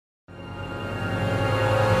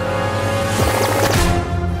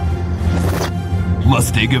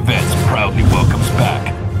Lustig Events proudly welcomes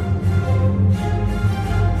back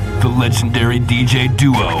the legendary DJ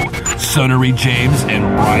duo, Sunnery James and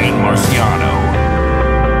Ryan Marciano.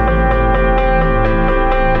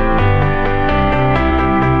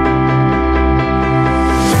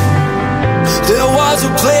 There was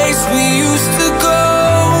a place we used to go,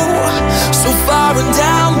 so far and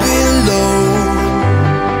down below.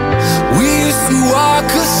 We used to walk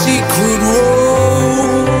a secret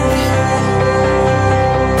road,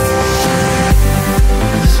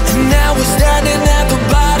 and now we're standing at the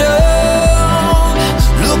bottom,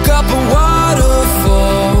 look up at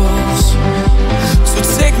waterfalls. So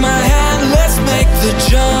take my hand, let's make the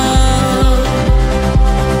jump.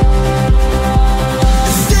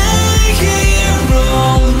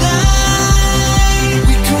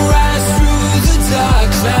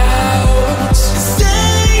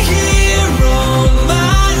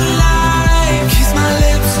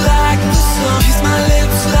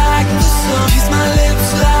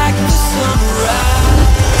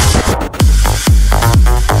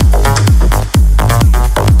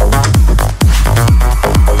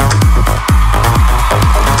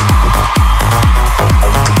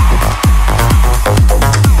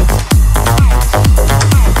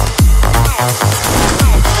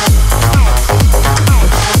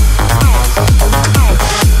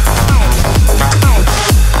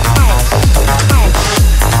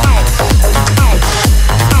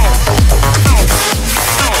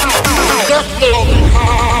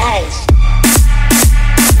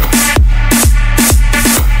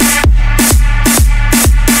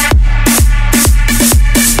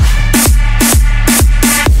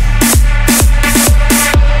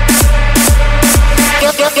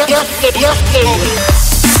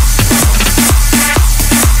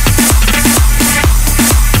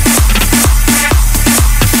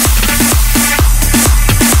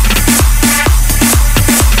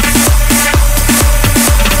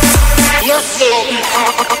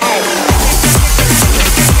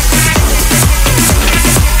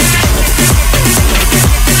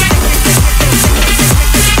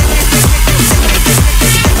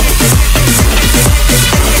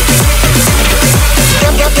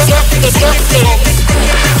 Just